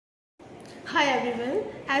Hi everyone,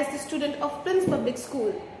 as the student of Prince Public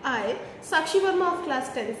School, I, Sakshi Verma of class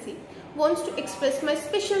 10C, wants to express my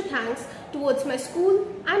special thanks towards my school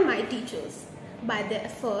and my teachers. By their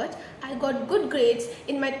effort, I got good grades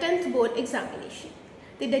in my 10th board examination.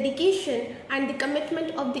 The dedication and the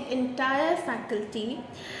commitment of the entire faculty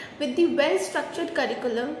with the well-structured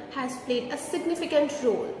curriculum has played a significant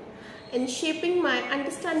role in shaping my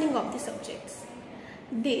understanding of the subjects.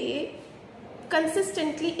 They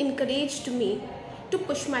consistently encouraged me to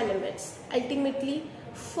push my limits, ultimately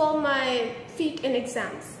for my feat in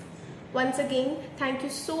exams. Once again, thank you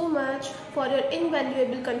so much for your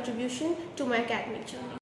invaluable contribution to my academic journey.